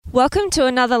Welcome to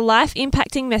another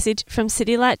life-impacting message from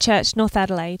City Light Church, North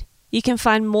Adelaide. You can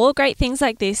find more great things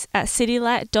like this at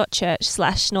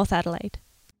citylight.church/North Adelaide.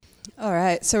 All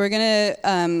right, so we're going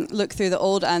to look through the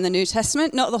Old and the New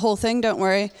Testament. Not the whole thing, don't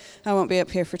worry. I won't be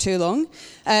up here for too long.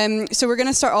 So we're going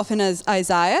to start off in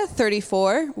Isaiah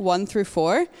 34, 1 through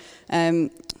 4.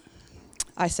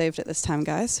 I saved it this time,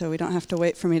 guys, so we don't have to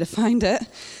wait for me to find it.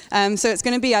 So it's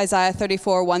going to be Isaiah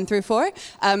 34, 1 through 4.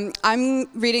 I'm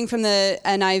reading from the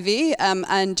NIV,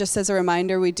 and just as a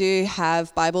reminder, we do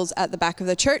have Bibles at the back of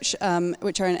the church,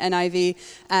 which are in NIV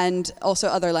and also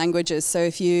other languages. So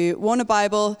if you want a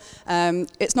Bible,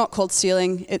 it's not called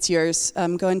stealing, it's yours.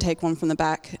 Go and take one from the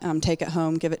back, take it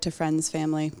home, give it to friends,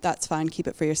 family. That's fine, keep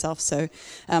it for yourself. So,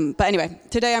 but anyway,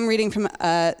 today I'm reading from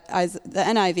the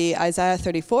NIV, Isaiah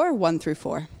 34, 1 through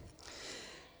 4.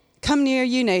 Come near,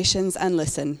 you nations, and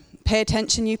listen. Pay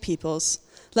attention, you peoples.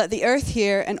 Let the earth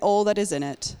hear and all that is in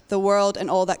it, the world and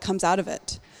all that comes out of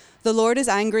it. The Lord is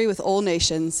angry with all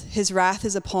nations. His wrath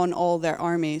is upon all their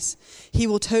armies. He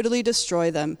will totally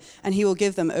destroy them, and he will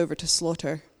give them over to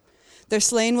slaughter. Their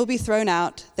slain will be thrown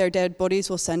out. Their dead bodies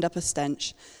will send up a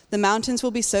stench. The mountains will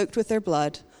be soaked with their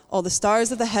blood. All the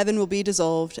stars of the heaven will be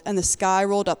dissolved, and the sky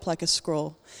rolled up like a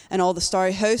scroll. And all the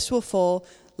starry host will fall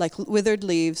like withered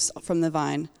leaves from the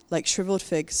vine, like shriveled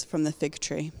figs from the fig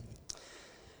tree.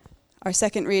 Our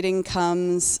second reading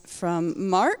comes from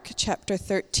Mark chapter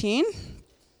 13,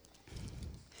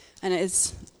 and it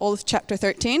is all of chapter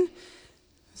 13,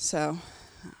 so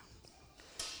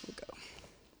we'll go.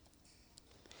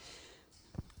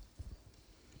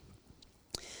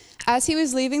 As he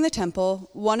was leaving the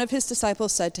temple, one of his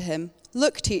disciples said to him,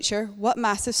 "Look, teacher, what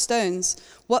massive stones,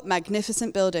 what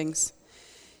magnificent buildings."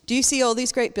 "Do you see all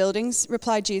these great buildings?"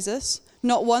 replied Jesus.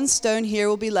 "Not one stone here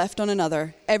will be left on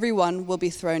another. Every one will be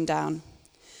thrown down."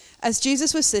 As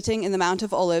Jesus was sitting in the Mount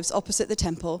of Olives opposite the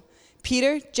temple,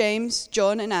 Peter, James,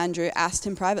 John, and Andrew asked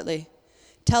him privately,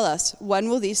 "Tell us, when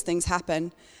will these things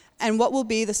happen? And what will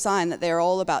be the sign that they are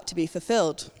all about to be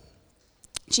fulfilled?"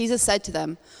 Jesus said to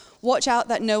them, "Watch out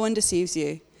that no one deceives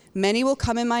you. Many will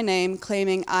come in my name,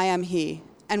 claiming I am he,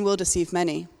 and will deceive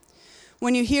many.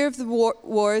 When you hear of the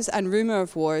wars and rumor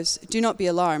of wars, do not be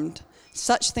alarmed.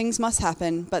 Such things must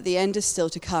happen, but the end is still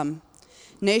to come.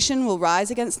 Nation will rise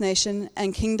against nation,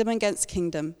 and kingdom against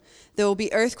kingdom. There will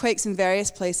be earthquakes in various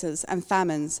places, and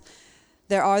famines.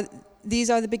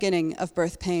 These are the beginning of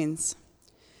birth pains.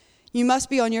 You must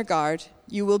be on your guard.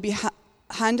 You will be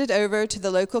handed over to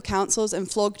the local councils and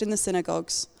flogged in the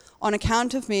synagogues. On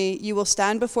account of me, you will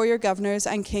stand before your governors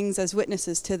and kings as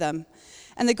witnesses to them.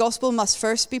 And the gospel must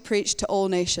first be preached to all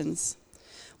nations.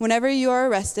 Whenever you are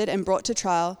arrested and brought to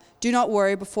trial, do not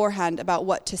worry beforehand about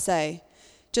what to say.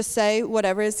 Just say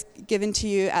whatever is given to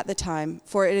you at the time,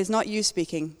 for it is not you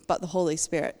speaking, but the Holy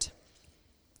Spirit.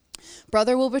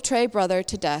 Brother will betray brother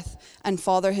to death, and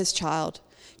father his child.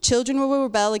 Children will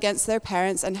rebel against their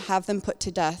parents and have them put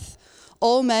to death.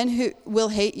 All men who will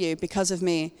hate you because of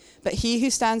me, but he who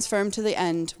stands firm to the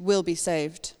end will be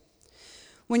saved.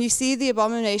 When you see the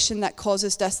abomination that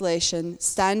causes desolation,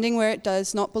 standing where it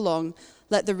does not belong,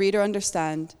 let the reader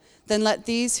understand. Then let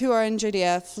these who are in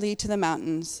Judea flee to the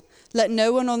mountains. Let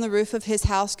no one on the roof of his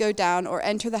house go down or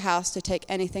enter the house to take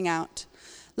anything out.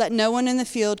 Let no one in the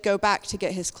field go back to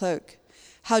get his cloak.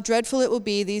 How dreadful it will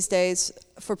be these days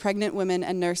for pregnant women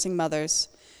and nursing mothers.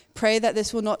 Pray that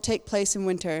this will not take place in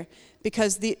winter,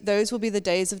 because those will be the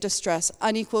days of distress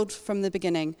unequaled from the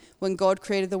beginning, when God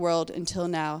created the world until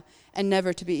now, and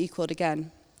never to be equaled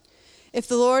again. If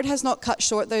the Lord has not cut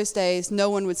short those days, no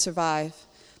one would survive.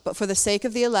 But for the sake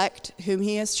of the elect, whom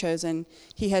he has chosen,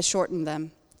 he has shortened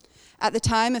them. At the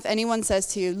time, if anyone says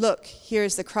to you, "Look, here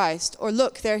is the Christ," or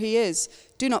 "Look, there he is,"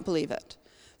 do not believe it.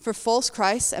 For false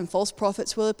Christs and false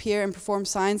prophets will appear and perform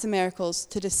signs and miracles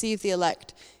to deceive the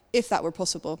elect, if that were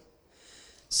possible.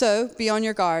 So be on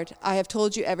your guard. I have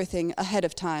told you everything ahead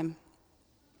of time.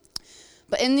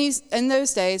 But in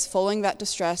those days following that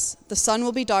distress, the sun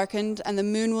will be darkened and the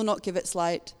moon will not give its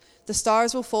light. The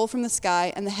stars will fall from the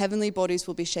sky and the heavenly bodies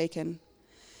will be shaken.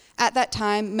 At that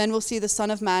time, men will see the Son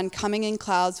of Man coming in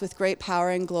clouds with great power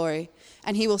and glory,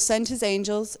 and he will send his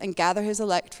angels and gather his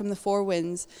elect from the four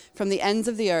winds, from the ends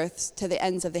of the earth to the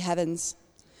ends of the heavens.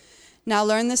 Now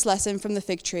learn this lesson from the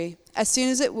fig tree. As soon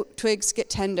as its twigs get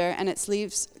tender and its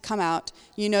leaves come out,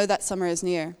 you know that summer is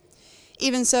near.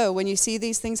 Even so, when you see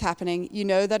these things happening, you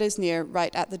know that is near,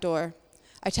 right at the door.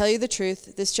 I tell you the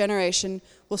truth, this generation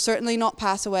will certainly not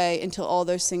pass away until all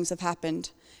those things have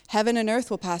happened. Heaven and earth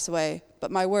will pass away,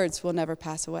 but my words will never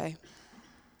pass away.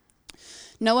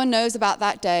 No one knows about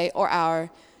that day or hour,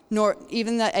 nor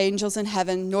even the angels in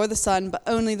heaven, nor the Son, but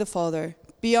only the Father.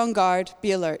 Be on guard,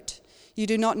 be alert. You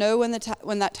do not know when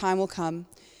that time will come.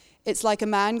 It's like a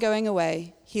man going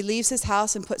away. He leaves his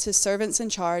house and puts his servants in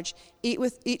charge,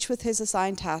 each with his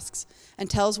assigned tasks, and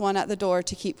tells one at the door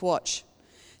to keep watch.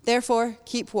 Therefore,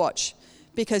 keep watch,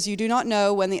 because you do not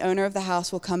know when the owner of the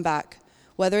house will come back,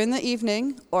 whether in the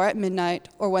evening, or at midnight,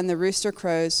 or when the rooster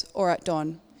crows, or at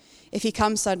dawn. If he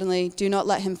comes suddenly, do not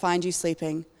let him find you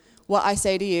sleeping. What I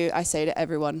say to you, I say to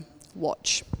everyone,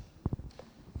 watch.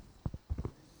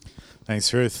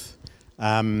 Thanks, Ruth.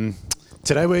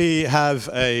 Today we have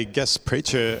a guest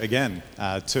preacher again,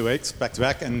 2 weeks back to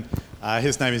back, and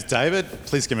his name is David.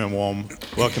 Please give him a warm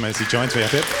welcome as he joins me up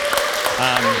here.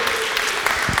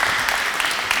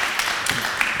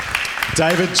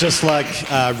 David, just like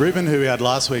Ruben, who we had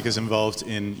last week, is involved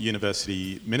in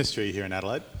university ministry here in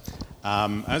Adelaide.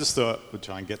 I just thought we'd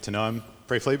try and get to know him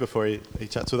briefly before he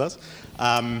chats with us.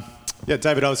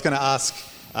 David, I was going to ask,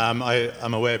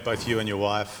 I'm aware both you and your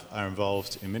wife are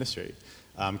involved in ministry.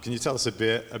 Can you tell us a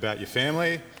bit about your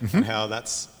family and how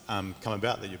that's come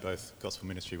about that you're both gospel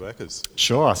ministry workers?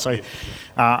 Sure. So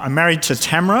I'm married to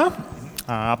Tamara.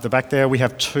 Up the back there, we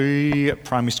have 2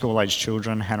 primary school age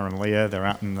children, Hannah and Leah. They're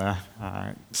out in the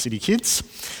City Kids.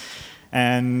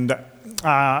 And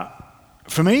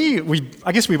for me,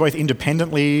 I guess we both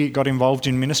independently got involved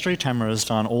in ministry. Tamara's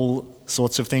done all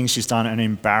sorts of things. She's done an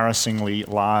embarrassingly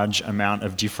large amount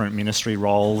of different ministry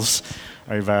roles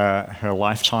over her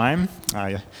lifetime.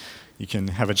 You can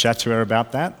have a chat to her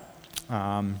about that.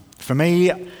 For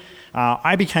me,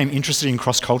 I became interested in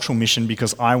cross-cultural mission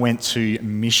because I went to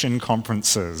mission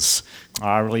conferences.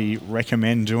 I really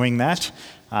recommend doing that.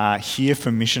 Hear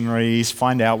from missionaries,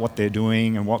 find out what they're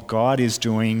doing and what God is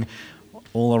doing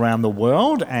all around the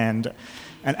world. And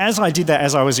as I did that,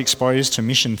 as I was exposed to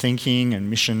mission thinking and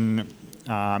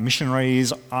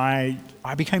missionaries, I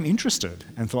became interested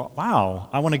and thought, wow,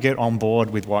 I want to get on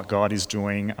board with what God is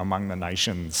doing among the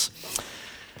nations.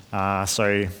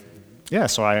 So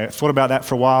I thought about that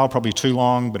for a while, probably too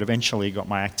long, but eventually got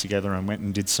my act together and went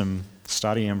and did some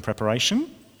study and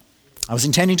preparation. I was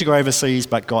intending to go overseas,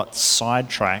 but got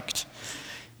sidetracked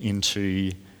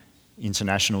into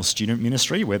international student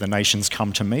ministry, where the nations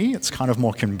come to me. It's kind of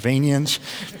more convenient.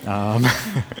 But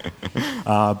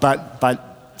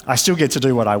I still get to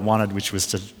do what I wanted, which was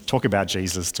to talk about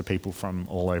Jesus to people from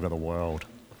all over the world.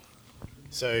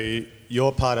 So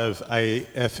you're part of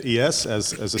AFES,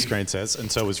 as the screen says,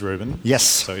 and so is Ruben. Yes.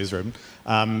 So is Ruben.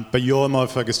 But you're more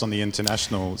focused on the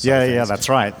international side of things. Yeah, that's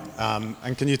right.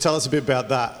 And can you tell us a bit about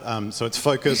that? So it's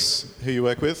Focus, who you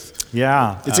work with?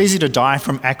 Yeah, it's easy to die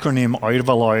from acronym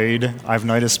overload, I've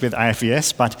noticed with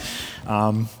AFES, but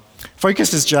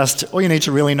Focus is just, all you need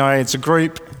to really know, it's a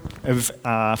group of,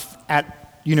 at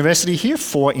university here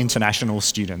for international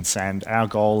students, and our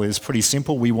goal is pretty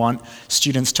simple. We want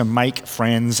students to make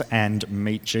friends and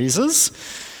meet Jesus.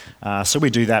 So we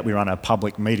do that. We run a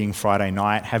public meeting Friday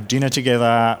night, have dinner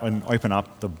together and open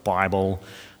up the Bible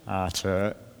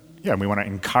we want to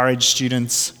encourage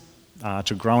students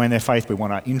to grow in their faith. We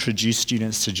want to introduce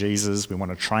students to Jesus. We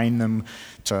want to train them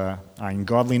to in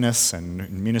godliness and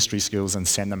ministry skills and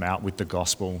send them out with the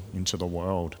gospel into the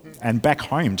world and back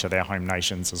home to their home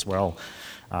nations as well,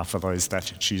 for those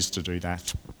that choose to do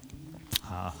that.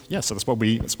 So that's what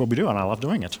we do, and I love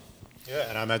doing it. Yeah,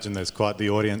 and I imagine there's quite the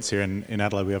audience here in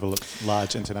Adelaide. We have a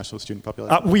large international student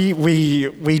population.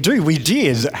 We do. We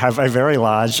did have a very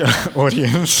large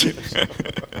audience.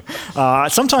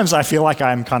 Sometimes I feel like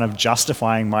I'm kind of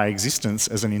justifying my existence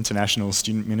as an international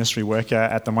student ministry worker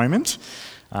at the moment.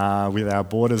 With our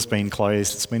borders being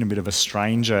closed, it's been a bit of a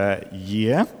stranger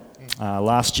year,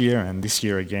 last year and this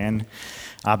year again.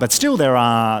 But still, there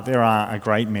are a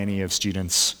great many of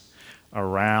students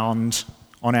around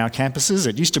on our campuses.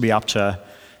 It used to be up to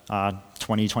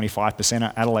 20-25%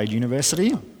 at Adelaide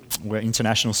University. We're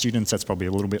international students, that's probably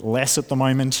a little bit less at the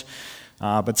moment.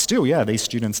 But still, these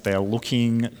students, they're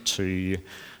looking to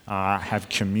have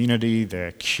community,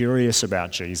 they're curious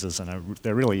about Jesus, and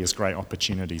there really is great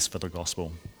opportunities for the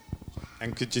gospel.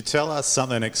 And could you tell us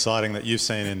something exciting that you've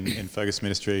seen in Focus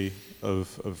Ministry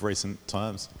of recent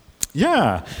times?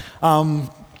 Yeah.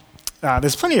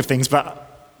 There's plenty of things, but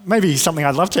maybe something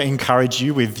I'd love to encourage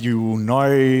you with. You will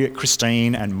know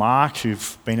Christine and Mark,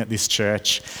 who've been at this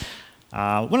church.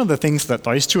 One of the things that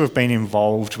those two have been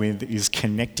involved with is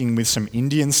connecting with some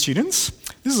Indian students.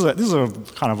 This is a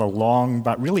kind of a long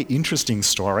but really interesting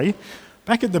story.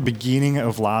 Back at the beginning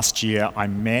of last year,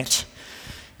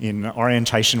 in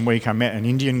orientation week, I met an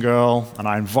Indian girl, and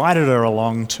I invited her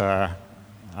along to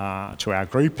our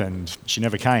group, and she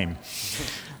never came.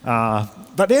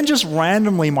 But then just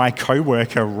randomly my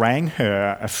co-worker rang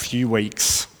her a few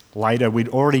weeks later, we'd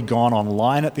already gone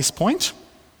online at this point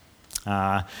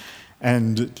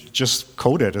and just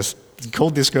called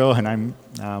this girl. Her name,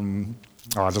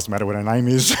 it doesn't matter what her name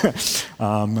is.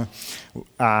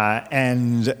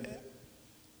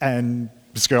 And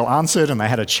this girl answered, and they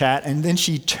had a chat, and then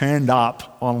she turned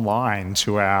up online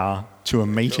to a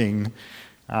meeting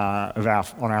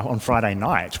on Friday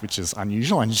night, which is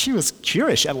unusual. And she was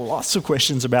curious. She had lots of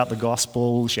questions about the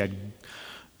gospel. She had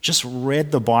just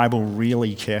read the Bible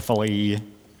really carefully,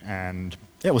 and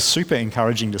it was super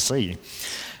encouraging to see.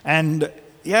 And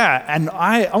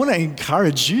I want to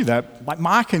encourage you that like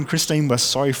Mark and Christine were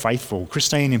so faithful.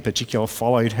 Christine in particular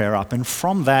followed her up, and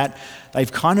from that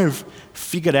they've kind of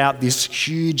figured out this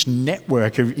huge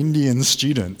network of Indian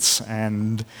students,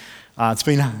 and it's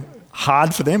been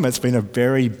hard for them. It's been a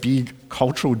very big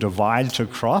cultural divide to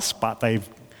cross, but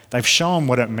they've shown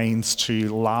what it means to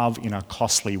love in a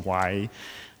costly way,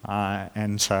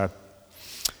 and to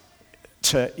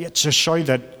show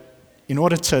that in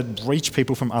order to reach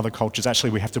people from other cultures,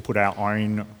 actually we have to put our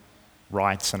own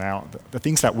rights and the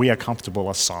things that we are comfortable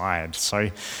aside. So,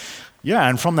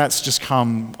 and from that's just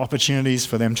come opportunities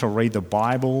for them to read the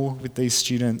Bible with these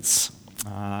students.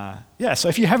 So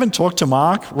if you haven't talked to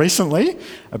Mark recently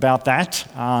about that,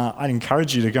 I'd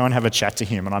encourage you to go and have a chat to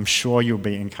him, and I'm sure you'll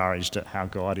be encouraged at how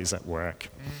God is at work.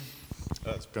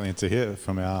 That's brilliant to hear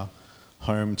from our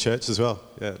home church as well.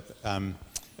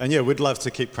 We'd love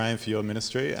to keep praying for your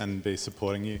ministry and be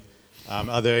supporting you.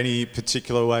 Are there any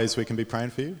particular ways we can be praying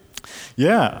for you?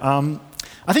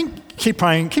 I think keep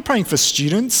praying for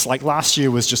students. Like last year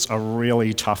was just a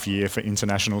really tough year for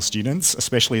international students,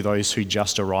 especially those who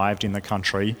just arrived in the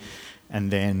country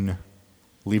and then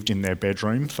lived in their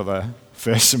bedroom for the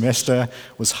first semester.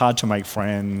 It was hard to make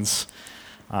friends.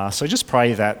 So just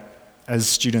pray that as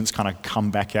students kind of come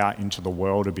back out into the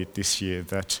world a bit this year,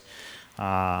 that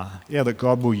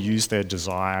God will use their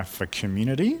desire for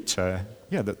community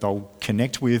that they'll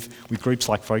connect with groups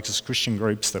like Focus Christian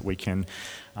groups, that we can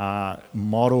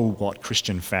model what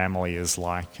Christian family is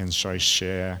like and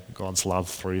share God's love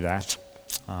through that.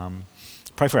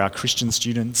 Pray for our Christian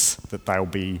students, that they'll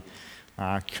be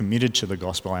committed to the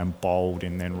gospel and bold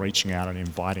in then reaching out and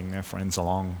inviting their friends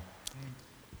along.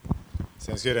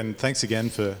 Sounds good, and thanks again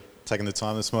for taking the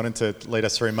time this morning to lead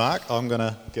us through Mark. I'm going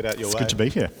to get out your way. It's good to be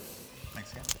here.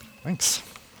 Thanks again. Thanks.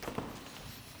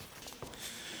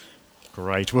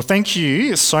 Great. Well, thank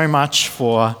you so much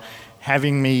for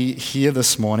having me here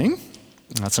this morning.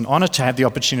 It's an honour to have the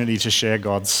opportunity to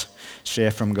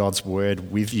share from God's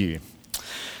Word with you.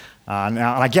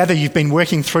 Now, I gather you've been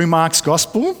working through Mark's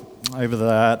Gospel over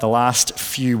the last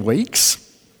few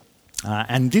weeks.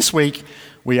 And this week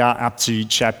we are up to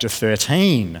chapter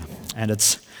 13. And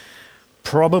it's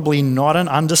probably not an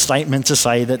understatement to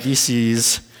say that this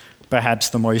is perhaps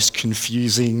the most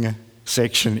confusing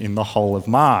section in the whole of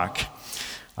Mark.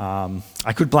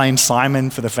 I could blame Simon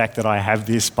for the fact that I have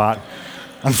this, but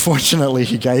unfortunately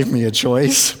he gave me a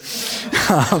choice.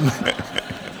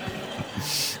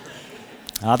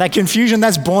 That confusion,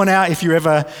 that's borne out. If you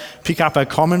ever pick up a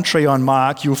commentary on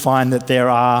Mark, you'll find that there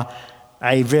are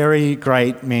a very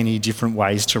great many different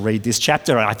ways to read this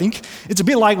chapter. I think it's a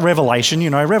bit like Revelation.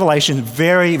 Revelation is a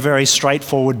very, very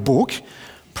straightforward book,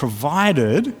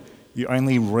 provided you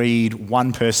only read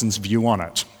one person's view on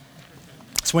it.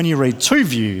 It's when you read two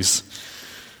views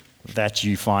that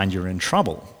you find you're in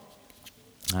trouble.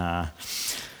 And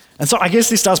so I guess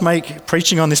this does make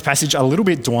preaching on this passage a little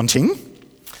bit daunting,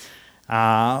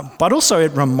 but also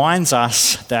it reminds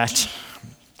us that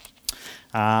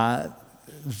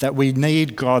we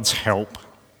need God's help.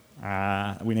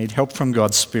 We need help from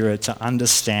God's Spirit to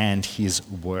understand His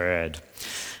Word.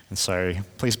 And so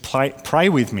please pray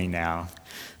with me now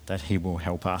that He will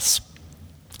help us.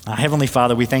 Heavenly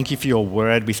Father, we thank you for your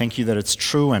word. We thank you that it's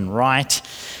true and right,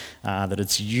 that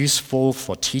it's useful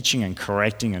for teaching and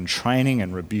correcting and training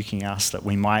and rebuking us, that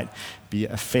we might be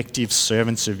effective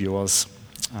servants of yours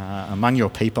among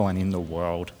your people and in the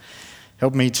world.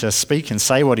 Help me to speak and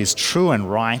say what is true and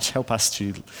right. Help us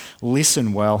to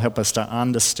listen well. Help us to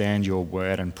understand your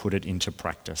word and put it into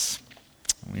practice.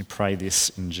 And we pray this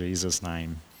in Jesus'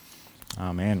 name.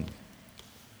 Amen.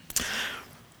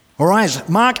 All right,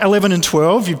 Mark 11 and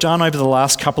 12, you've done over the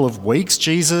last couple of weeks.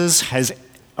 Jesus has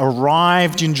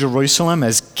arrived in Jerusalem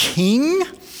as king,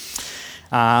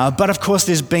 but of course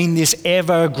there's been this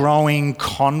ever-growing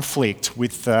conflict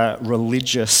with the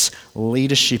religious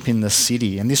leadership in the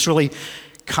city, and this really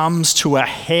comes to a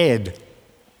head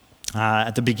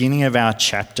at the beginning of our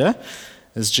chapter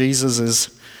as Jesus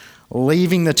is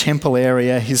leaving the temple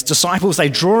area. His disciples, they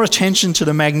draw attention to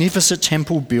the magnificent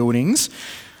temple buildings,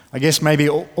 I guess maybe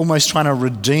almost trying to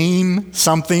redeem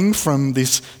something from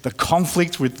the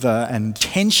conflict and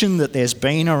tension that there's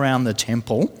been around the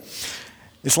temple.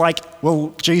 It's like,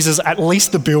 well, Jesus, at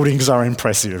least the buildings are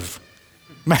impressive.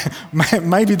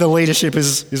 Maybe the leadership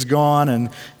is gone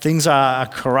and things are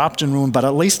corrupt and ruined, but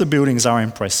at least the buildings are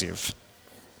impressive.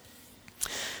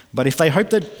 But if they hope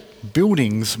that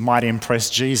buildings might impress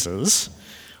Jesus,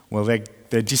 well,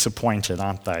 they're disappointed,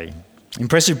 aren't they?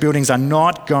 Impressive buildings are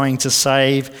not going to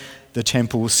save the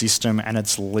temple system and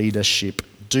its leadership.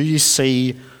 Do you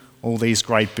see all these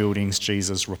great buildings?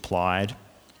 Jesus replied.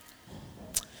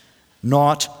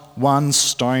 Not one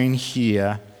stone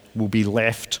here will be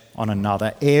left on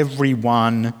another. Every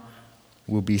one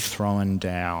will be thrown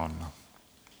down.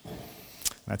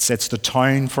 That sets the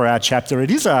tone for our chapter.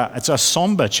 It's a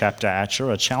somber chapter,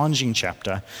 actually, a challenging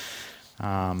chapter.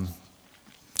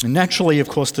 And naturally, of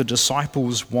course, the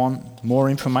disciples want more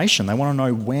information. They want to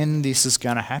know when this is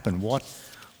going to happen. What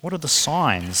are the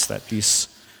signs that this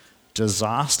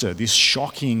disaster, this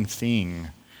shocking thing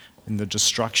in the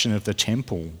destruction of the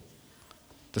temple,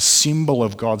 the symbol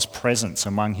of God's presence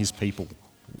among his people,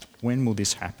 when will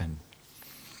this happen?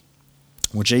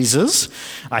 Well, Jesus,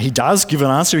 he does give an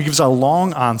answer. He gives a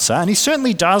long answer, and he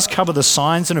certainly does cover the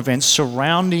signs and events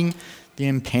surrounding the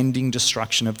impending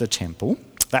destruction of the temple.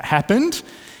 That happened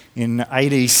in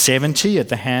AD 70 at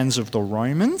the hands of the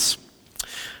Romans.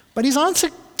 But his answer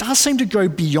does seem to go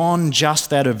beyond just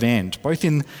that event, both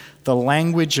in the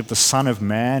language of the Son of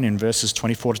Man in verses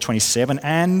 24 to 27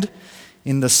 and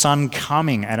in the Son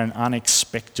coming at an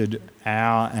unexpected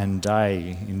hour and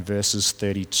day in verses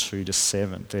 32 to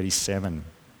 37.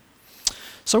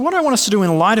 So what I want us to do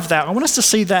in light of that, I want us to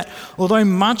see that although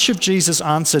much of Jesus'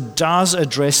 answer does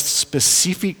address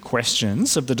specific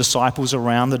questions of the disciples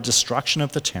around the destruction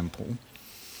of the temple,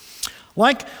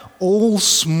 like all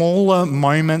smaller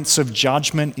moments of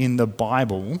judgment in the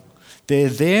Bible, they're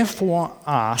there for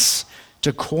us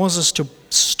to cause us to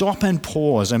stop and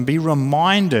pause and be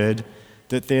reminded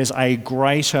that there's a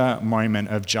greater moment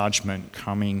of judgment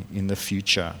coming in the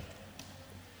future.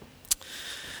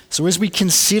 So as we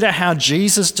consider how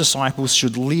Jesus' disciples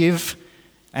should live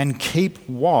and keep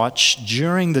watch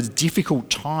during the difficult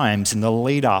times in the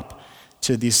lead up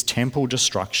to this temple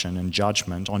destruction and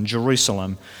judgment on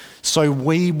Jerusalem, so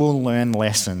we will learn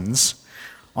lessons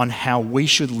on how we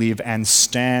should live and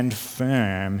stand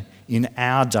firm in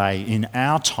our day, in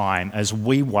our time, as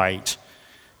we wait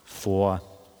for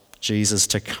Jesus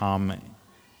to come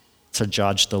to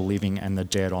judge the living and the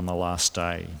dead on the last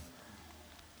day.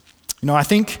 You know, I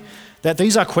think that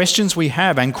these are questions we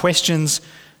have and questions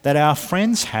that our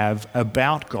friends have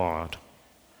about God.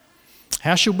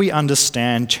 How should we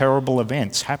understand terrible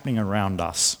events happening around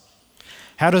us?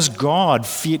 How does God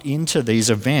fit into these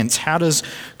events? How does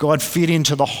God fit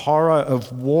into the horror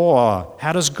of war?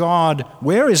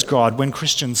 Where is God when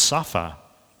Christians suffer?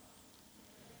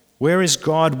 Where is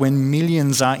God when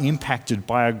millions are impacted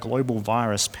by a global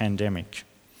virus pandemic?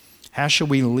 How shall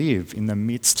we live in the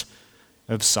midst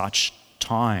of such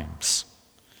times?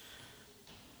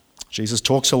 Jesus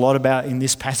talks a lot in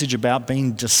this passage about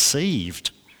being deceived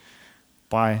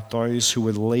by those who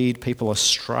would lead people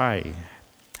astray.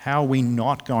 How are we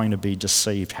not going to be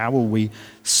deceived? How will we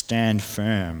stand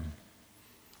firm,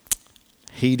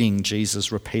 heeding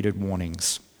Jesus' repeated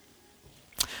warnings?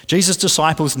 Jesus'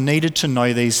 disciples needed to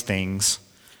know these things,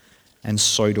 and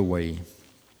so do we.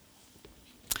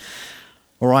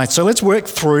 All right, so let's work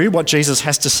through what Jesus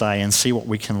has to say and see what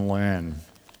we can learn.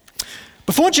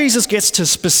 Before Jesus gets to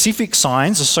specific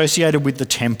signs associated with the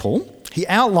temple, he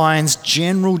outlines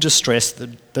general distress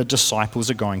that the disciples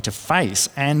are going to face,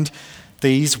 and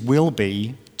these will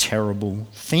be terrible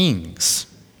things.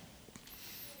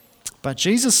 But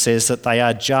Jesus says that they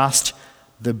are just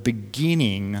the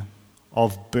beginning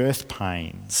of birth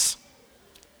pains.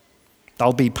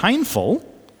 They'll be painful,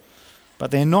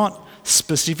 but they're not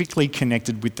specifically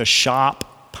connected with the sharp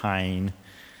pain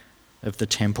of the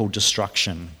temple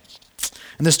destruction.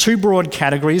 And there's two broad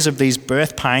categories of these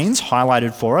birth pains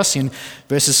highlighted for us. In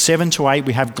verses 7 to 8,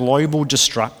 we have global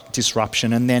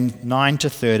disruption, and then 9 to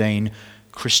 13,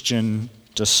 Christian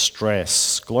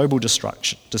distress. Global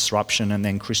disruption and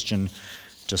then Christian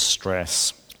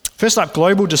distress. First up,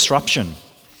 global disruption.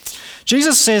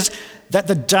 Jesus says that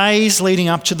the days leading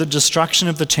up to the destruction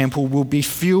of the temple will be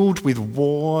filled with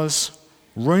wars,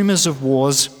 rumours of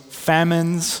wars,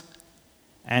 famines,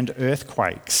 and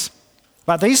earthquakes.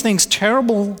 But these things,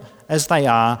 terrible as they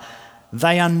are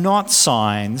not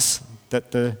signs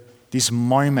that this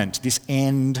moment, this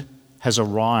end has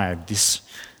arrived,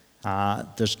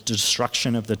 the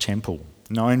destruction of the temple.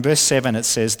 No, in verse 7 it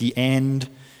says the end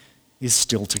is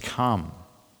still to come.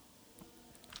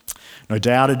 No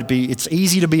doubt it's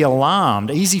easy to be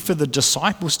alarmed, easy for the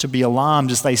disciples to be alarmed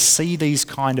as they see these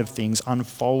kind of things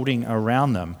unfolding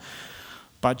around them.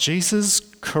 But Jesus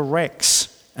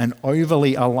corrects an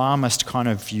overly alarmist kind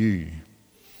of view,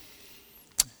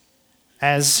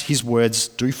 as his words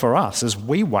do for us as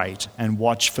we wait and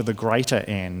watch for the greater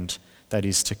end that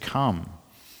is to come.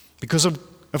 Because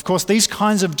of course, these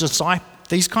kinds of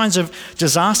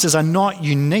disasters are not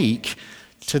unique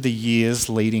to the years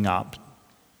leading up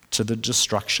to the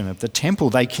destruction of the temple.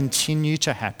 They continue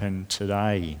to happen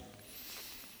today.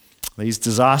 These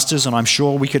disasters, and I'm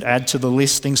sure we could add to the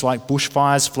list things like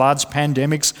bushfires, floods,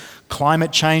 pandemics,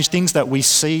 climate change, things that we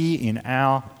see in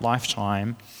our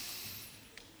lifetime,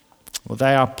 well,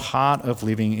 they are part of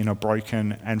living in a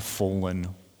broken and fallen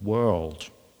world.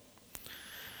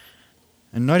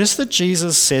 And notice that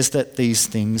Jesus says that these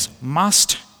things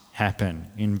must happen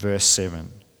in verse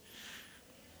 7.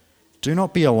 Do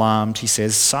not be alarmed, he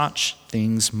says, such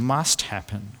things must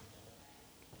happen.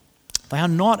 They are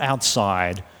not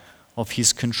outside of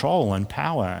his control and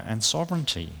power and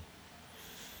sovereignty.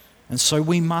 And so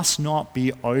we must not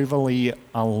be overly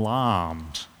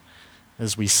alarmed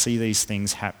as we see these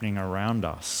things happening around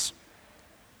us.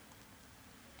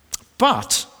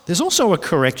 But there's also a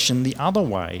correction the other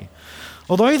way.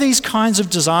 Although these kinds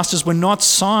of disasters were not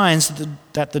signs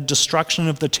that the destruction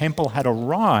of the temple had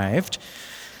arrived,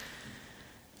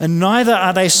 and neither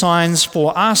are they signs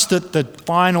for us that the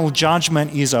final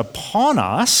judgment is upon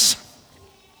us,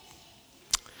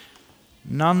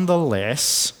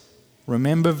 nonetheless,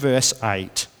 remember verse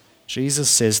 8. Jesus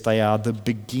says they are the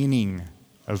beginning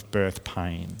of birth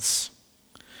pains.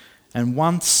 And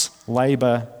once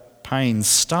labour pains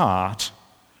start,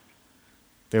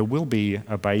 there will be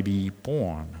a baby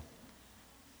born.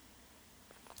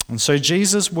 And so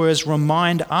Jesus' words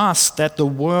remind us that the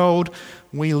world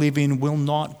we live in will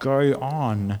not go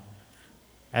on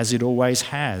as it always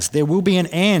has. There will be an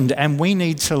end, and we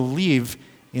need to live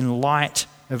in light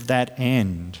of that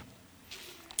end.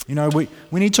 You know, we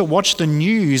need to watch the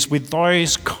news with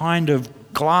those kind of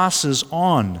glasses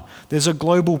on. There's a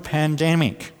global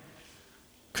pandemic,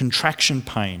 contraction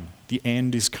pain, the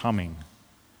end is coming.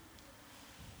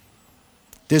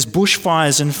 There's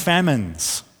bushfires and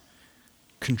famines,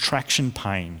 contraction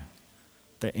pain,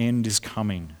 the end is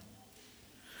coming.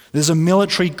 There's a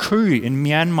military coup in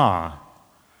Myanmar,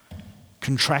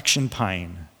 contraction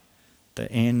pain,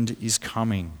 the end is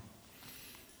coming.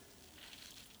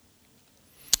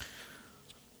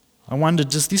 I wonder,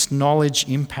 does this knowledge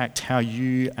impact how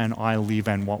you and I live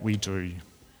and what we do?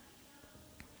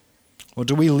 Or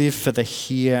do we live for the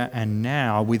here and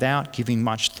now without giving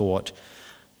much thought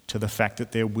to the fact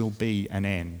that there will be an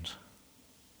end?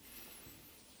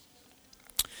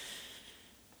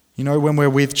 You know, when we're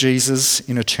with Jesus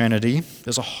in eternity,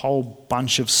 there's a whole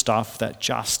bunch of stuff that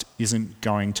just isn't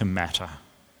going to matter.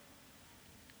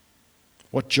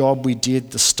 What job we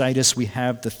did, the status we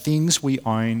have, the things we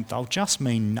own, they'll just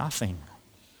mean nothing.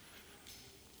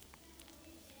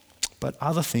 But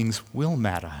other things will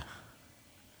matter.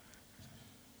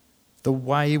 The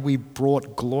way we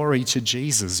brought glory to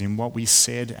Jesus in what we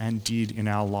said and did in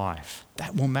our life,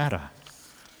 that will matter.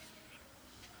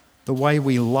 The way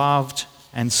we loved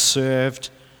and served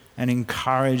and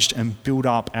encouraged and built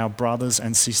up our brothers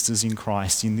and sisters in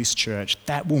Christ in this church,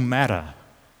 that will matter.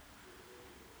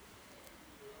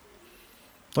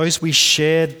 Those we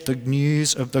shared the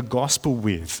news of the gospel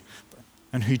with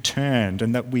and who turned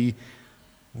and that we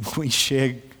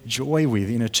share joy with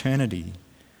in eternity,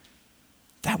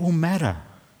 that will matter.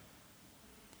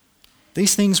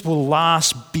 These things will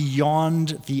last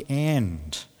beyond the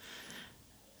end.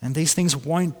 And these things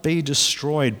won't be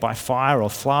destroyed by fire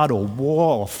or flood or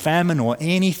war or famine or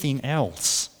anything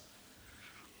else.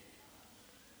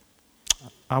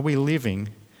 Are we living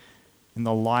in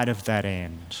the light of that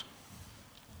end?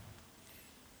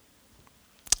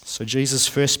 So Jesus'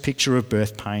 first picture of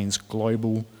birth pains,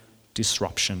 global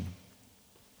disruption.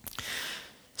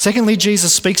 Secondly,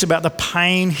 Jesus speaks about the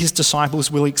pain his disciples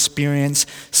will experience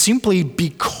simply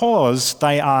because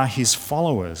they are his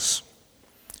followers.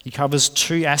 He covers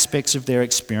two aspects of their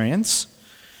experience.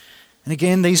 And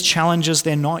again, these challenges,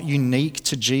 they're not unique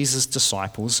to Jesus'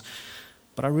 disciples,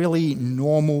 but a really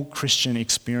normal Christian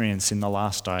experience in the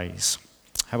last days.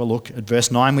 Have a look at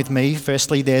verse 9 with me.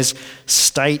 Firstly, there's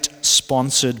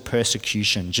state-sponsored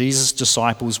persecution. Jesus'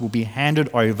 disciples will be handed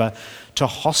over to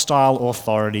hostile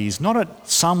authorities, not at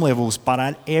some levels, but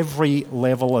at every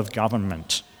level of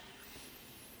government.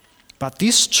 But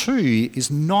this too is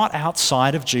not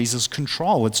outside of Jesus'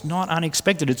 control. It's not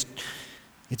unexpected.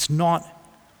 It's not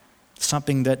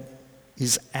something that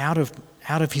is out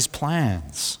of his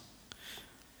plans.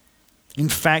 In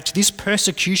fact, this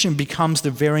persecution becomes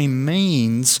the very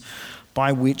means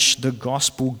by which the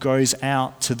gospel goes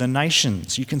out to the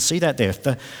nations. You can see that there.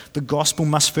 The gospel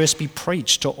must first be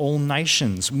preached to all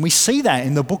nations. And we see that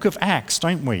in the book of Acts,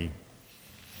 don't we?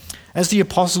 As the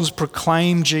apostles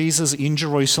proclaim Jesus in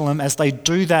Jerusalem, as they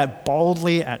do that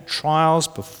boldly at trials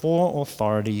before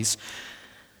authorities,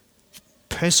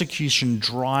 persecution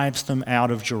drives them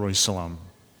out of Jerusalem.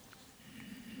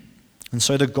 And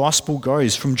so the gospel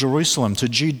goes from Jerusalem to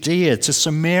Judea to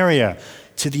Samaria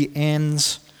to the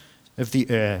ends of the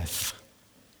earth.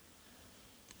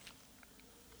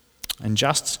 And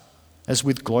just as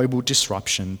with global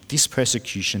disruption, this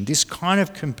persecution, this kind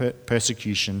of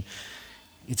persecution,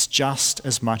 it's just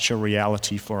as much a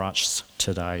reality for us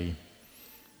today.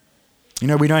 You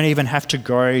know, we don't even have to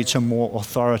go to more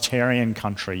authoritarian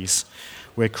countries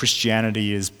where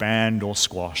Christianity is banned or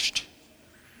squashed.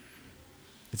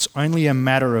 It's only a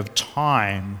matter of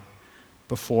time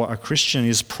before a Christian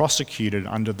is prosecuted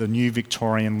under the new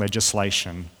Victorian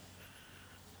legislation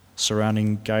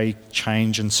surrounding gay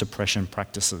change and suppression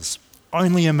practices.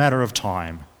 Only a matter of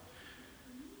time.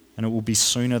 And it will be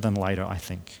sooner than later, I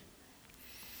think.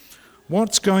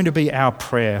 What's going to be our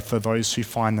prayer for those who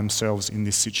find themselves in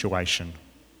this situation?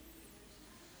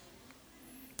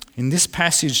 In this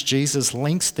passage, Jesus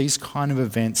links these kind of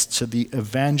events to the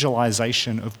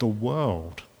evangelization of the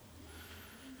world.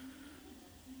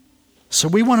 So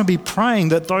we want to be praying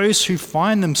that those who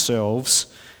find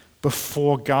themselves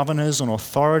before governors and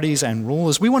authorities and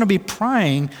rulers, we want to be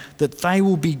praying that they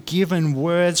will be given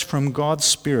words from God's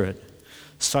Spirit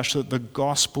such that the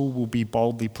gospel will be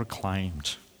boldly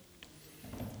proclaimed.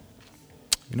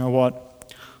 You know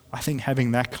what? I think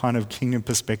having that kind of kingdom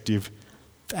perspective,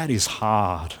 that is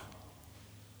hard.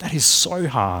 That is so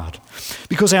hard.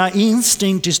 Because our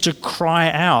instinct is to cry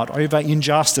out over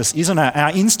injustice, isn't it?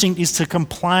 Our instinct is to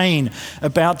complain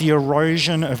about the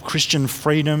erosion of Christian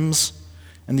freedoms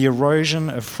and the erosion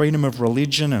of freedom of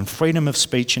religion and freedom of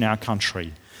speech in our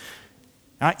country.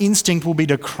 Our instinct will be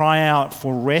to cry out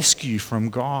for rescue from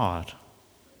God.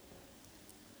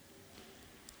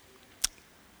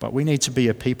 But we need to be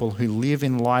a people who live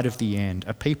in light of the end,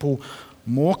 a people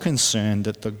more concerned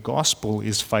that the gospel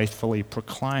is faithfully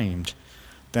proclaimed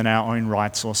than our own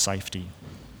rights or safety.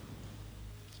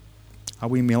 Are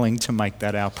we willing to make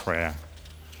that our prayer?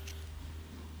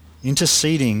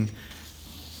 Interceding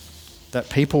that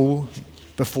people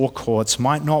before courts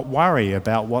might not worry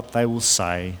about what they will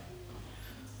say,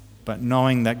 but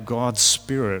knowing that God's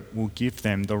Spirit will give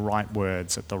them the right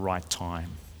words at the right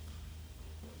time.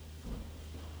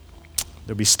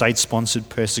 There'll be state-sponsored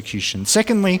persecution.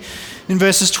 Secondly, in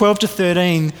verses 12 to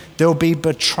 13, there'll be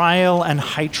betrayal and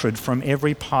hatred from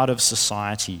every part of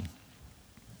society,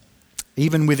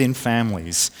 even within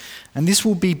families. And this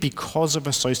will be because of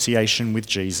association with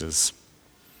Jesus.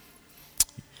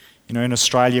 You know, in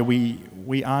Australia,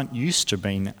 we aren't used to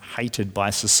being hated by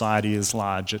society as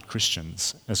large as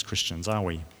Christians, are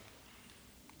we?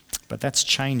 But that's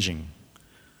changing.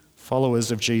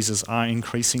 Followers of Jesus are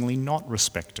increasingly not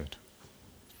respected.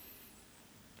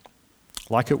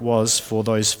 Like it was for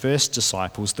those first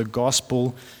disciples, the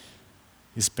gospel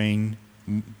is being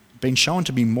shown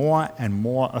to be more and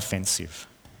more offensive.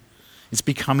 It's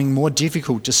becoming more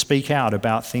difficult to speak out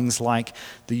about things like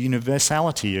the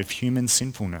universality of human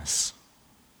sinfulness,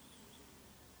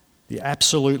 the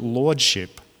absolute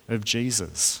lordship of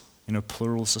Jesus in a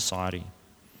plural society,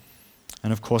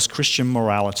 and of course Christian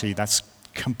morality that's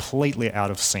completely out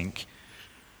of sync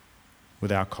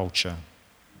with our culture.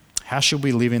 How should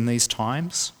we live in these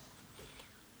times?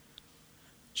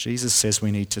 Jesus says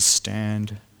we need to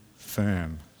stand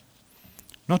firm,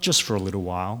 not just for a little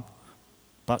while,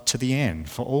 but to the end,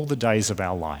 for all the days of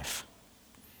our life.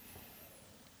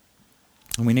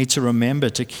 And we need to remember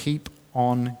to keep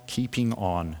on keeping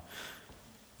on.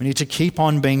 We need to keep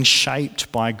on being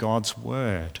shaped by God's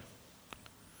word.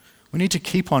 We need to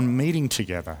keep on meeting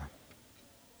together.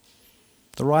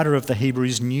 The writer of the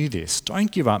Hebrews knew this.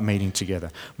 Don't give up meeting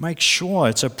together. Make sure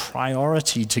it's a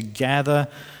priority to gather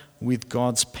with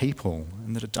God's people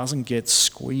and that it doesn't get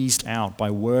squeezed out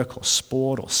by work or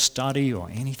sport or study or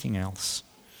anything else.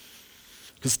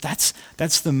 Because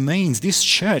that's the means, this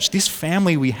church, this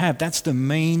family we have, that's the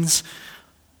means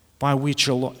by which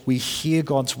we hear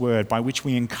God's word, by which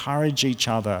we encourage each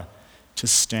other to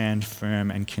stand firm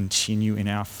and continue in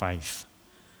our faith.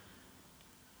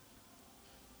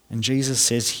 And Jesus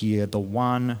says here, the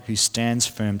one who stands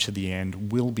firm to the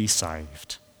end will be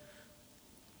saved.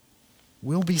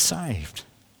 Will be saved.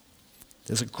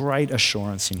 There's a great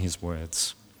assurance in his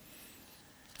words.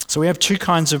 So we have two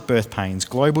kinds of birth pains,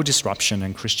 global disruption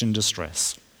and Christian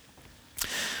distress.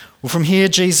 Well, from here,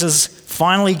 Jesus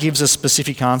finally gives a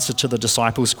specific answer to the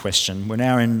disciples' question. We're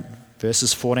now in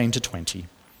verses 14 to 20.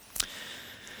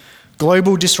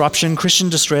 Global disruption, Christian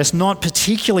distress, not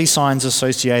particularly signs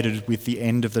associated with the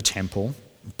end of the temple,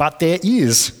 but there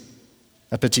is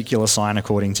a particular sign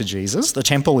according to Jesus. The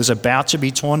temple is about to be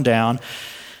torn down,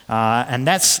 and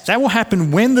that will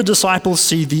happen when the disciples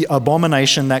see the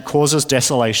abomination that causes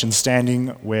desolation standing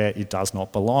where it does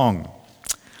not belong.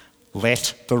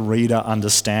 Let the reader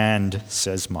understand,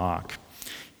 says Mark.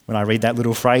 When I read that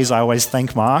little phrase, I always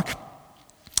thank Mark.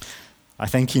 I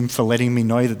thank him for letting me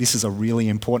know that this is a really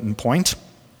important point,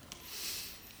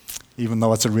 even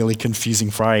though it's a really confusing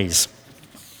phrase.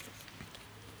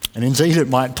 And indeed, it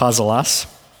might puzzle us.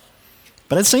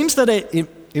 But it seems that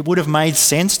it would have made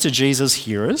sense to Jesus'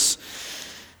 hearers.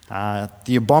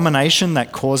 The abomination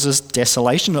that causes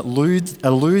desolation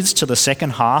alludes to the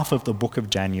second half of the book of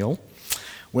Daniel,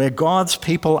 where God's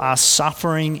people are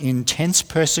suffering intense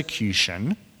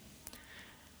persecution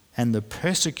and the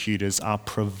persecutors are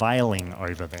prevailing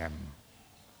over them.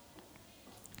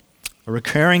 A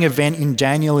recurring event in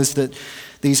Daniel is that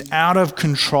these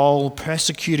out-of-control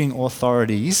persecuting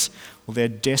authorities, well, they're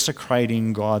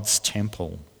desecrating God's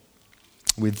temple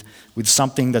with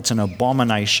something that's an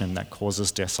abomination that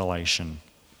causes desolation.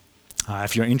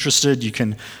 If you're interested, you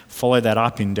can follow that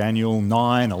up in Daniel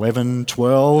 9, 11,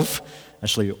 12,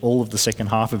 actually all of the second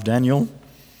half of Daniel.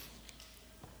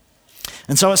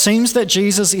 And so it seems that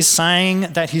Jesus is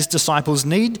saying that his disciples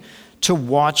need to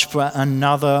watch for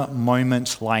another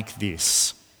moment like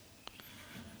this.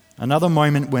 Another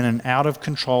moment when an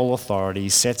out-of-control authority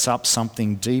sets up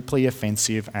something deeply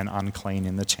offensive and unclean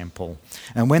in the temple.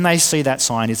 And when they see that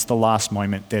sign, it's the last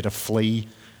moment they're to flee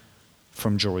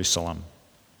from Jerusalem.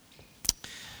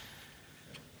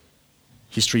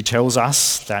 History tells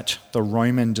us that the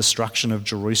Roman destruction of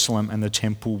Jerusalem and the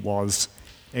temple was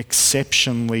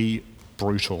exceptionally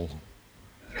brutal.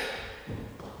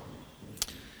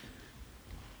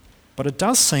 But it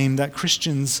does seem that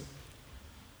Christians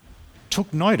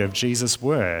took note of Jesus'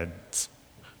 words.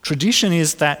 Tradition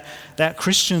is that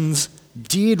Christians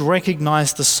did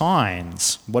recognise the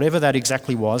signs, whatever that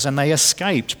exactly was, and they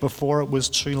escaped before it was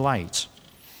too late,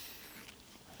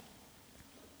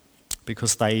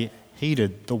 because they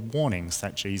heeded the warnings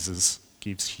that Jesus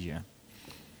gives here.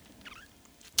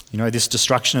 You know, this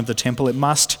destruction of the temple, it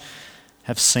must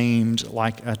have seemed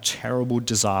like a terrible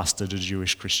disaster to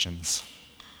Jewish Christians.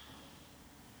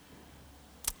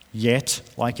 Yet,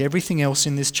 like everything else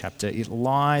in this chapter, it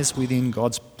lies within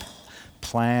God's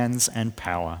plans and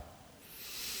power.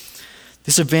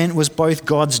 This event was both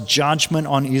God's judgment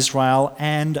on Israel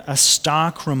and a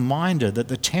stark reminder that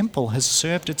the temple has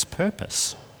served its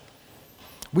purpose.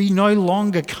 We no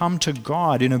longer come to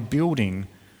God in a building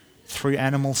through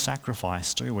animal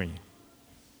sacrifice, do we?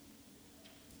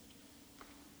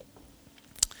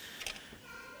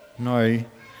 No.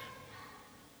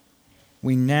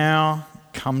 We now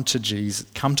come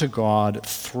to God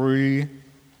through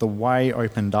the way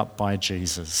opened up by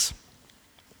Jesus.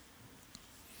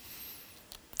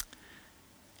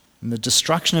 And the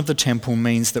destruction of the temple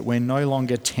means that we're no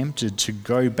longer tempted to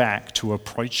go back to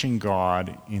approaching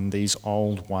God in these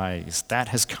old ways. That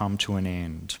has come to an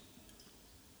end.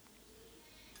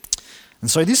 And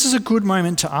so this is a good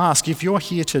moment to ask, if you're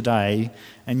here today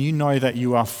and you know that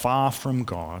you are far from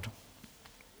God,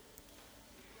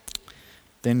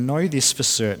 then know this for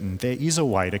certain: there is a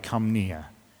way to come near,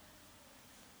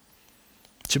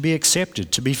 to be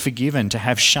accepted, to be forgiven, to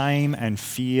have shame and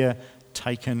fear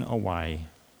taken away.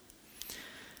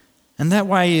 And that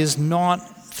way is not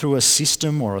through a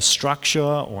system or a structure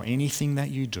or anything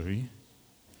that you do.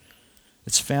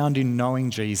 It's found in knowing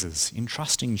Jesus, in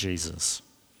trusting Jesus,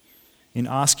 in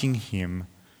asking him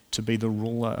to be the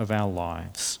ruler of our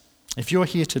lives. If you're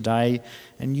here today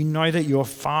and you know that you're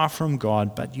far from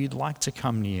God, but you'd like to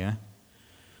come near,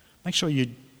 make sure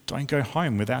you don't go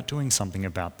home without doing something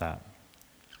about that.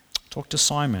 Talk to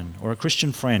Simon or a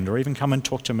Christian friend, or even come and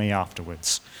talk to me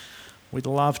afterwards. We'd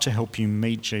love to help you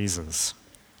meet Jesus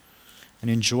and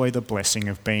enjoy the blessing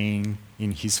of being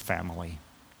in his family.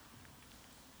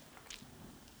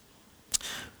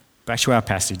 Back to our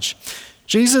passage.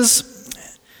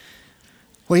 Jesus,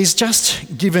 well, he's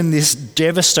just given this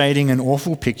devastating and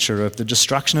awful picture of the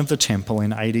destruction of the temple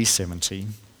in AD 70.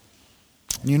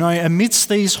 You know, amidst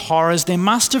these horrors, there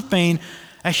must have been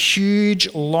a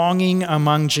huge longing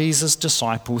among Jesus'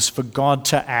 disciples for God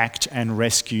to act and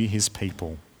rescue his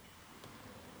people.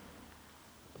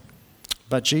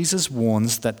 But Jesus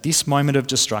warns that this moment of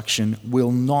destruction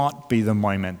will not be the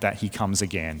moment that he comes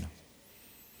again.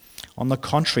 On the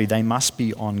contrary, they must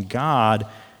be on guard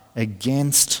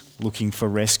against looking for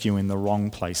rescue in the wrong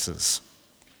places.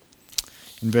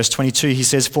 In verse 22, he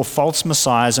says, "For false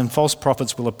messiahs and false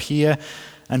prophets will appear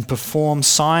and perform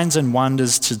signs and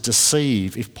wonders to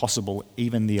deceive, if possible,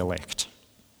 even the elect."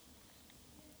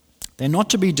 They're not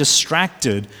to be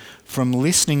distracted from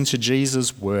listening to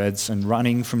Jesus' words and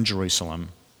running from Jerusalem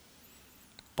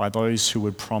by those who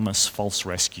would promise false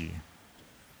rescue.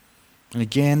 And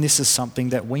again, this is something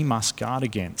that we must guard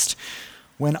against.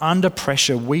 When under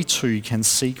pressure, we too can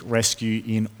seek rescue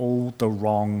in all the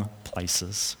wrong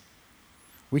places.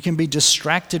 We can be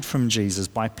distracted from Jesus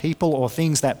by people or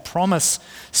things that promise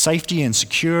safety and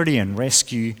security and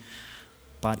rescue,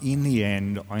 but in the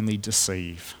end only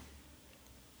deceive.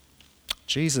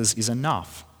 Jesus is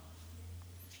enough.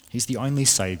 He's the only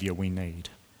Saviour we need.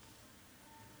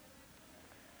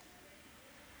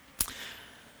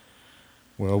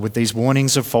 Well, with these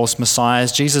warnings of false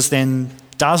messiahs, Jesus then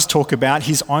does talk about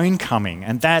his own coming,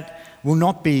 and that will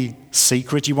not be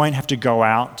secret. You won't have to go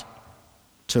out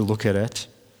to look at it.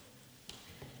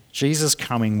 Jesus'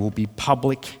 coming will be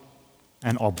public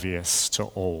and obvious to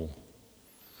all.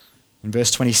 In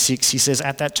verse 26, he says,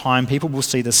 "At that time, people will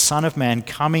see the Son of Man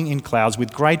coming in clouds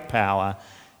with great power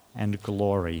and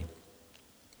glory."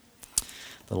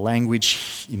 The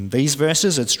language in these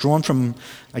verses, it's drawn from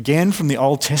the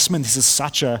Old Testament. This is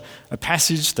such a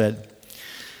passage that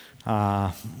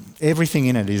everything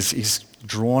in it is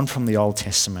drawn from the Old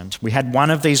Testament. We had one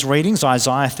of these readings,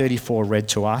 Isaiah 34, read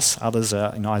to us. Others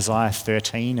are in Isaiah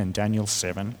 13 and Daniel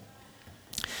 7.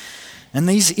 And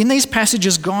in these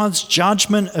passages, God's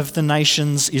judgment of the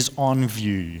nations is on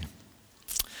view.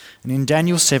 And in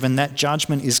Daniel 7, that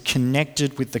judgment is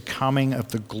connected with the coming of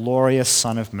the glorious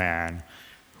Son of Man,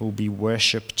 who will be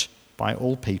worshipped by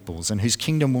all peoples and whose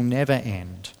kingdom will never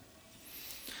end.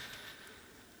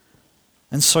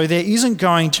 And so there isn't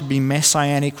going to be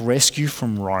messianic rescue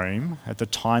from Rome at the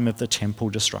time of the temple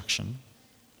destruction.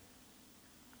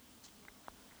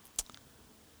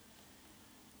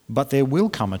 But there will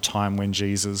come a time when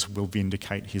Jesus will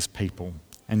vindicate his people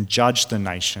and judge the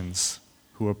nations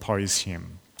who oppose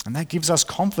him. And that gives us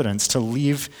confidence to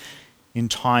live in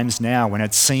times now when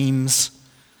it seems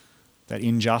that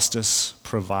injustice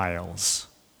prevails,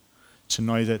 to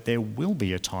know that there will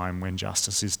be a time when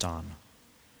justice is done.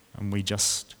 And we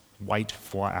just wait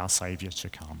for our Saviour to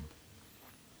come.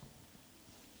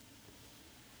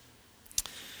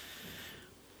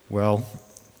 Well,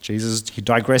 Jesus, he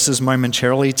digresses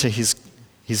momentarily to his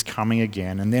coming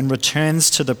again and then returns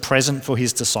to the present for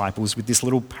his disciples with this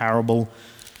little parable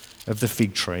of the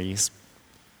fig trees.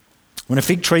 When a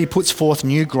fig tree puts forth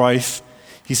new growth,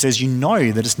 he says, you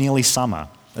know that it's nearly summer.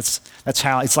 That's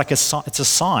how it's a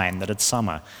sign that it's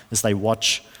summer as they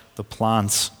watch the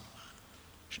plants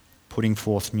putting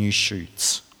forth new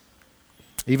shoots.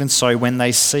 Even so, when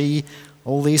they see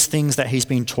all these things that he's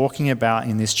been talking about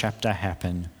in this chapter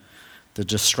happen, the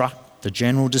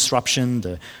general disruption,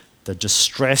 the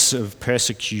distress of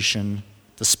persecution,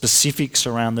 the specifics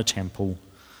around the temple,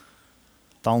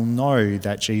 they'll know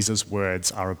that Jesus'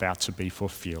 words are about to be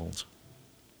fulfilled.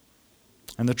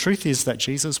 And the truth is that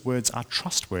Jesus' words are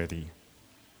trustworthy.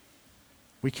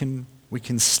 We can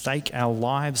stake our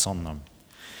lives on them.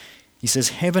 He says,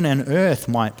 heaven and earth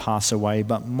might pass away,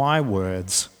 but my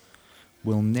words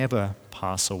will never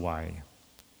pass away.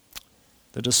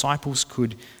 The disciples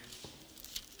could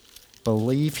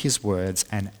believe his words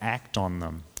and act on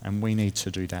them, and we need to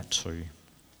do that too.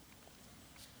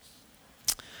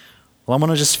 Well, I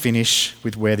want to just finish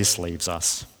with where this leaves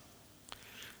us.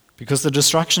 Because the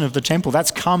destruction of the temple,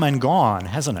 that's come and gone,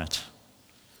 hasn't it?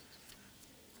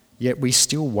 Yet we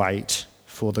still wait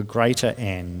for the greater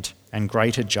end and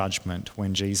greater judgment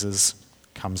when Jesus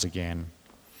comes again.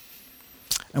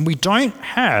 And we don't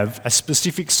have a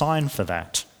specific sign for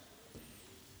that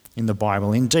in the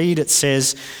Bible. Indeed, it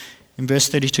says in verse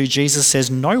 32, Jesus says,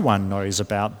 no one knows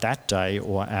about that day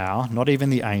or hour, not even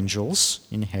the angels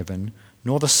in heaven,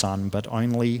 nor the Son, but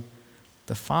only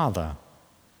the Father.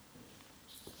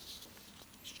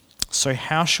 So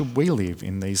how should we live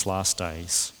in these last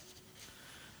days?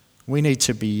 We need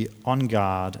to be on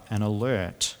guard and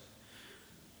alert.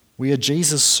 We are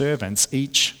Jesus' servants,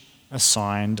 each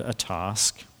assigned a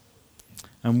task,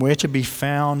 and we're to be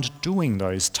found doing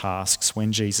those tasks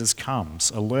when Jesus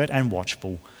comes, alert and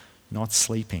watchful, not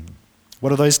sleeping.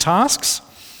 What are those tasks?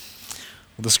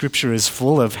 Well, the scripture is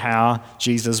full of how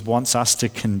Jesus wants us to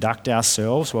conduct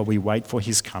ourselves while we wait for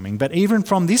his coming. But even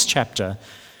from this chapter,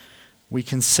 we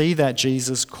can see that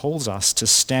Jesus calls us to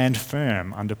stand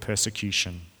firm under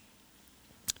persecution,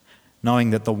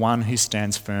 knowing that the one who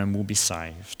stands firm will be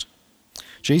saved.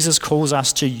 Jesus calls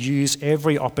us to use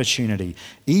every opportunity,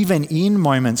 even in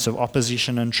moments of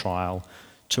opposition and trial,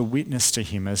 to witness to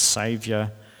him as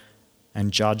Saviour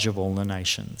and Judge of all the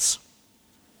nations.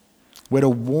 We're to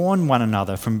warn one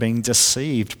another from being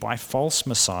deceived by false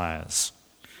messiahs.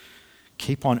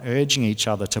 Keep on urging each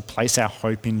other to place our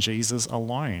hope in Jesus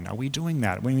alone. Are we doing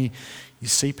that? When you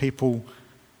see people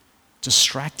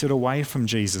distracted away from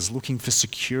Jesus, looking for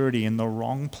security in the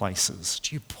wrong places,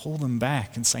 do you pull them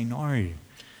back and say, no,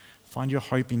 find your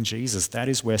hope in Jesus? That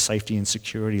is where safety and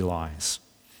security lies.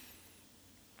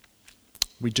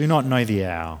 We do not know the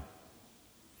hour.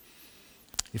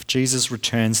 If Jesus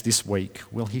returns this week,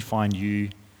 will he find you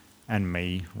and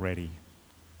me ready?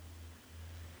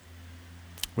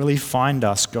 Will he find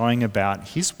us going about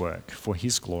his work for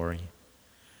his glory?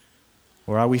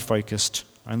 Or are we focused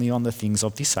only on the things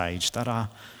of this age that are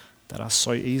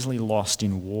so easily lost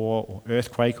in war or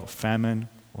earthquake or famine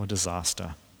or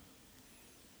disaster?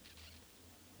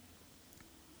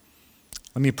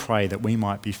 Let me pray that we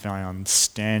might be found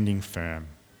standing firm,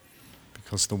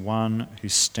 because the one who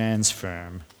stands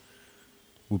firm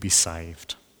will be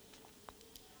saved.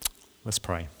 Let's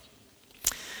pray.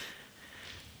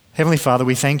 Heavenly Father,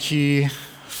 we thank you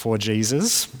for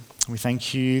Jesus. We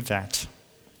thank you that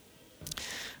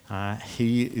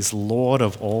he is Lord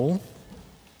of all.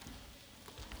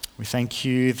 We thank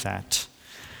you that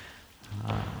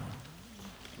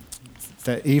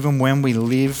even when we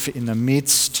live in the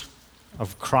midst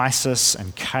of crisis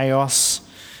and chaos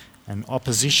and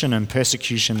opposition and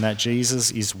persecution, that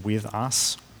Jesus is with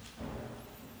us.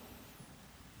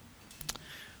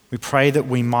 We pray that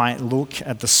we might look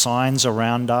at the signs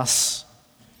around us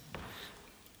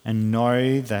and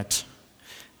know that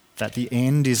the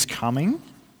end is coming.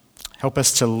 Help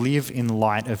us to live in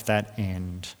light of that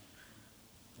end,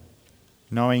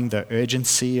 knowing the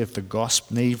urgency of the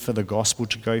need for the gospel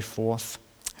to go forth.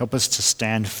 Help us to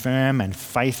stand firm and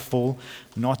faithful,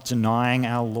 not denying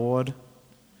our Lord.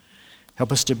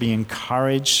 Help us to be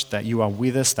encouraged that you are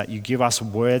with us, that you give us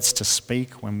words to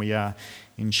speak when we are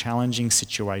in challenging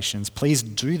situations. Please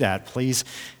do that. Please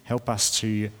help us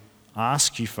to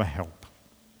ask you for help.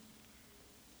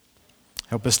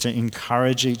 Help us to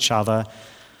encourage each other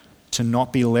to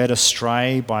not be led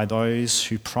astray by those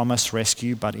who promise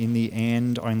rescue but in the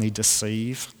end only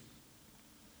deceive.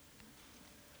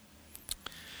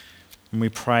 And we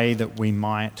pray that we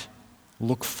might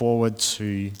look forward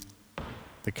to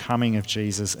the coming of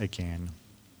Jesus again.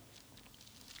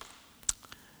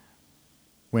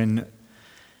 When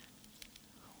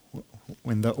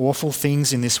the awful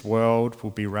things in this world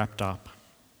will be wrapped up,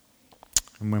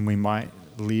 and when we might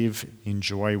live in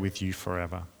joy with you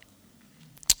forever.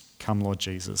 Come, Lord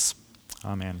Jesus.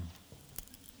 Amen.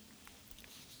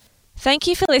 Thank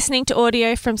you for listening to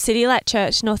audio from City Light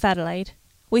Church, North Adelaide.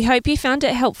 We hope you found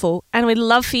it helpful, and we'd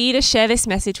love for you to share this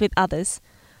message with others.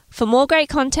 For more great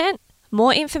content,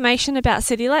 more information about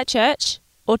City Light Church,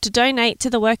 or to donate to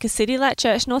the work of City Light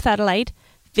Church North Adelaide,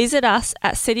 visit us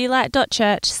at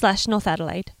citylight.church/North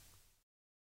Adelaide.